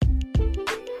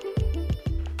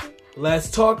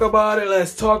Let's talk about it.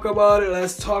 Let's talk about it.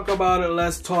 Let's talk about it.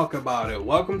 Let's talk about it.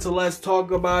 Welcome to Let's Talk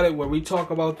About It, where we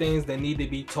talk about things that need to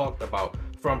be talked about.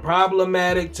 From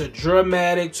problematic to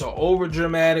dramatic to over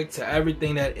dramatic to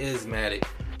everything that is matic.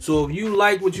 So if you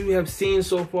like what you have seen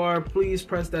so far, please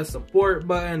press that support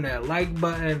button, that like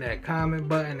button, that comment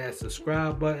button, that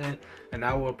subscribe button, and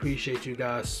I will appreciate you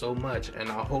guys so much. And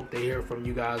I hope to hear from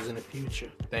you guys in the future.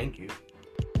 Thank you.